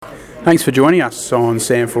Thanks for joining us on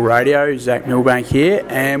SANFL Radio. Zach Milbank here,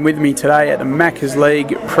 and with me today at the Maccas League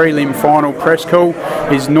prelim final press call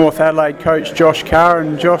is North Adelaide coach Josh Carr.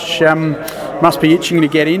 And Josh must be itching to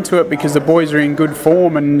get into it because the boys are in good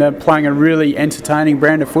form and playing a really entertaining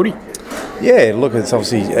brand of footy. Yeah, look, it's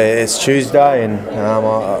obviously it's Tuesday,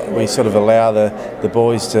 and we sort of allow the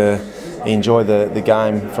boys to enjoy the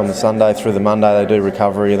game from the Sunday through the Monday. They do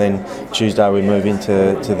recovery, and then Tuesday we move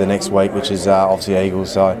into the next week, which is obviously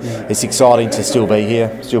Eagles. So it's exciting to still be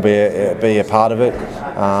here, still be a part of it.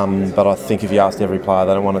 But I think if you asked every player,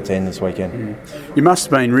 they don't want it to end this weekend. You must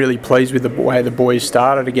have been really pleased with the way the boys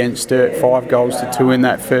started against Sturt, 5-2 in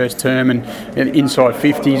that first term, and inside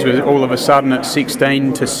 50s was all of a sudden at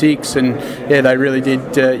 16-6, and yeah, they really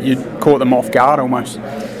did. You caught them off guard almost.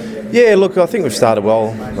 Yeah, look, I think we've started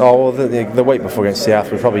well. The week before against South,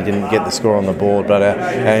 we probably didn't get the score on the board, but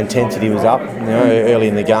our intensity was up, early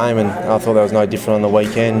in the game, and I thought that was no different on the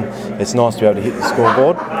weekend. It's nice to be able to hit the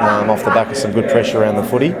scoreboard off the back of some good pressure around the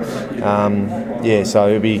footy. So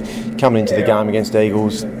it'll be coming into the game against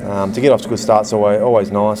Eagles to get off to a good start. It's always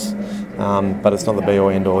nice. But it's not the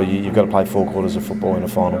be-all end-all. You've got to play 4 quarters of football in a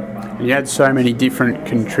final. You had so many different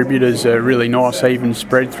contributors, a really nice even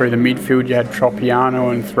spread through the midfield. You had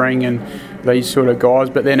Tropiano and Thring and these sort of guys.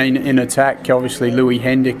 But then in attack, obviously Louis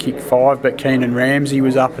Hender kicked 5, but Keenan Ramsey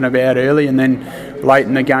was up and about early. And then late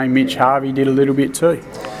in the game, Mitch Harvey did a little bit too.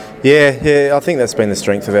 Yeah, I think that's been the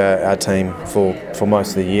strength of our team for most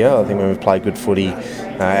of the year. I think when we've played good footy,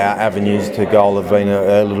 our avenues to goal have been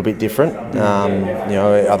a little bit different.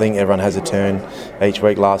 I think everyone has a turn each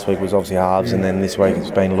week. Last week was obviously halves, and then this week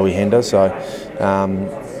it's been Louis Hender. So,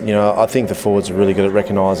 I think the forwards are really good at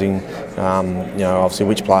recognising, obviously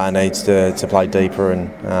which player needs to play deeper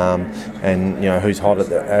and who's hot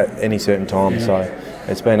at any certain time. So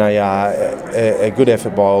it's been a good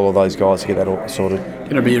effort by all of those guys to get that all sorted.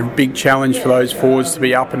 Going to be a big challenge for those forwards to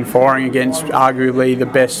be up and firing against arguably the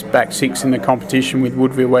best back six in the competition with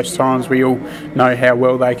Woodville West Torrens. We all know how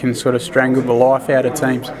well they can sort of strangle the life out of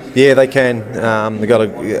teams. Yeah, they can. They've got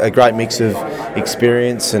a great mix of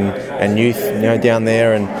experience and youth, down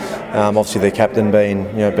there, and obviously their captain being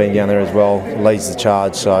down there as well leads the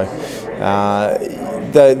charge. So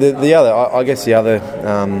the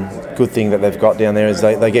other good thing that they've got down there is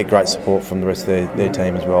they get great support from the rest of their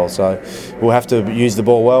team as well. So we'll have to use the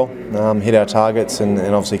ball well, hit our targets, and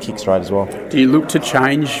obviously kick straight as well. Do you look to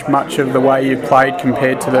change much of the way you've played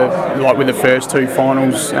compared to with the first 2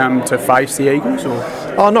 finals to face the Eagles?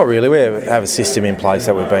 Oh, not really. We have a system in place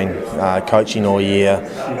that we've been coaching all year.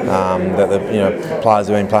 That the players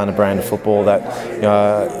have been playing a brand of football that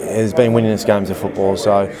has been winning us games of football.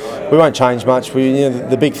 So we won't change much.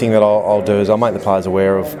 The big thing that I'll do is I'll make the players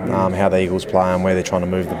aware of how the Eagles play and where they're trying to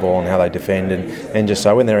move the ball and how they defend, and just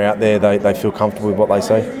so when they're out there they feel comfortable with what they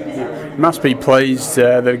see. You must be pleased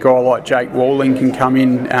that a guy like Jake Walling can come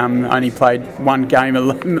in, only played 1 game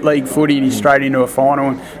of league footy and he's straight into a final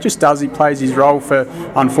and he plays his role for,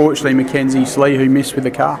 unfortunately, Mackenzie Slee, who missed with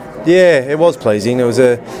the calf. Yeah, it was pleasing. It was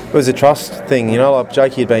a trust thing, like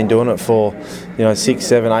Jakey had been doing it for 6,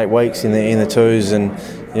 7, 8 weeks in the twos, and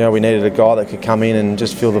we needed a guy that could come in and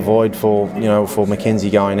just fill the void for Mackenzie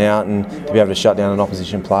going out and to be able to shut down an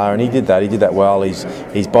opposition player, and he did that. He did that well.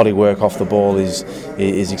 His body work off the ball is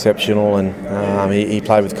exceptional, and he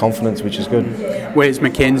played with confidence, which is good. Where's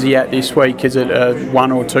Mackenzie at this week? Is it a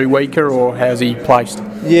 1 or 2 weeker, or how's he placed?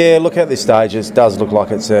 Yeah, look, at this stage it does look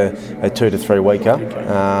like it's a 2 to 3 weeker.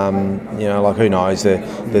 Who knows? The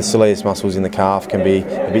soleus muscles in the calf can be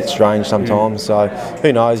a bit strange sometimes. So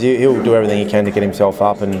who knows? He'll do everything he can to get himself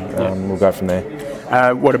up, and we'll go from there.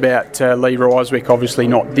 What about Lee Ryswick? Obviously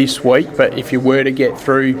not this week, but if you were to get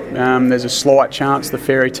through, there's a slight chance the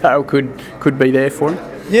fairy tale could be there for him.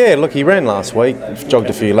 Yeah, look, he ran last week, jogged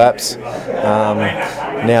a few laps.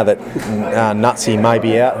 Now that Nutsy may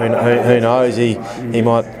be out, who knows? He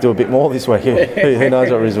might do a bit more this week. Who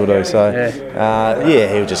knows what Riz will do? So,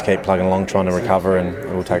 he'll just keep plugging along, trying to recover, and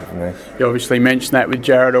we'll take it from there. You obviously mentioned that with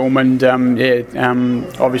Jared Ormond.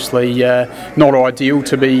 Obviously not ideal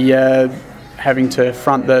to be having to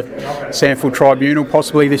front the SANFL Tribunal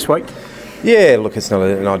possibly this week. Yeah, look, it's not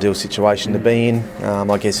an ideal situation to be in.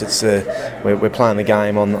 I guess it's we're playing the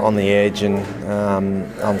game on the edge, and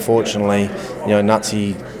unfortunately,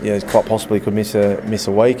 Nutsy quite possibly could miss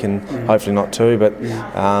a week, and hopefully not 2. But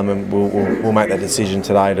we'll make that decision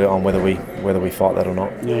today on whether we fight that or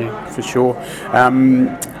not. Yeah, for sure.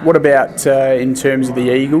 What about in terms of the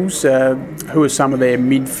Eagles? Who are some of their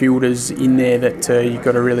midfielders in there that you've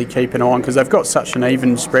got to really keep an eye on, because they've got such an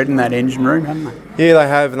even spread in that engine room, haven't they? Yeah, they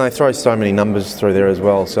have, and they throw so many numbers through there as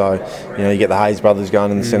well. So, you get the Hayes brothers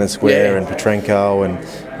going in the centre square, and Petrenko, and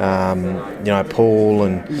Paul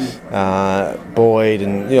and Boyd,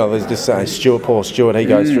 and there's just Paul Stewart. He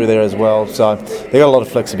goes through there as well. So they've got a lot of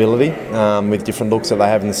flexibility with different looks that they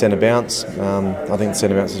have in the centre bounce. I think the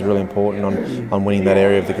centre bounce is really important on winning that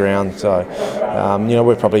area of the ground. So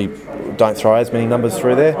we probably don't throw as many numbers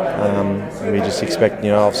through there. We just expect,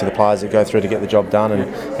 obviously the players that go through to get the job done, and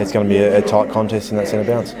it's going to be a tight contest in that centre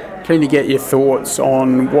bounce. Keen to get your thoughts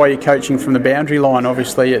on why you're coaching from the boundary line.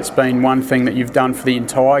 Obviously, it's been one thing that you've done for the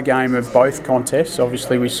entire game of both contests.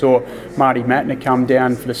 Obviously, we saw Marty Matner come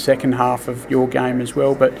down for the second half of your game as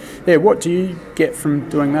well. But yeah, what do you get from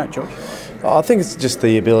doing that, Josh? I think it's just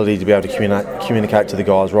the ability to be able to communicate to the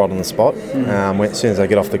guys right on the spot as soon as they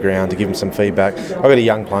get off the ground, to give them some feedback. I've got a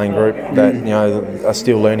young playing group that are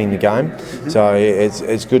still learning the game, so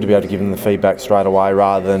it's good to be able to give them the feedback straight away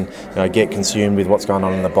rather than get consumed with what's going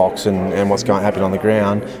on in the box and what's happening on the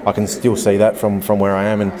ground. I can still see that from where I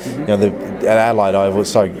am, and at Adelaide Oval,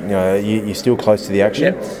 so you're still close to the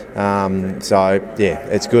action.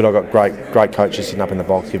 It's good. I've got great coaches sitting up in the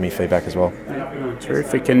box giving me feedback as well.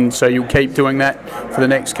 Terrific. And so you'll keep doing that for the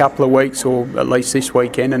next couple of weeks, or at least this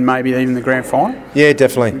weekend, and maybe even the grand final? Yeah,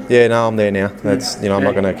 definitely. I'm there now. That's I'm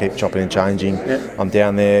not going to keep chopping and changing. I'm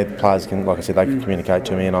down there. Players can, like I said, they can communicate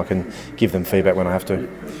to me, and I can give them feedback when I have to.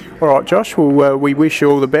 All right, Josh. Well, we wish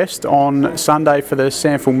you all the best on Sunday for the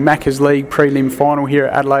SANFL Maccas League prelim final here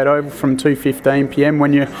at Adelaide Oval from 2:15 p.m.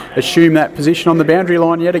 when you assume that position on the boundary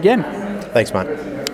line yet again. Thanks, mate.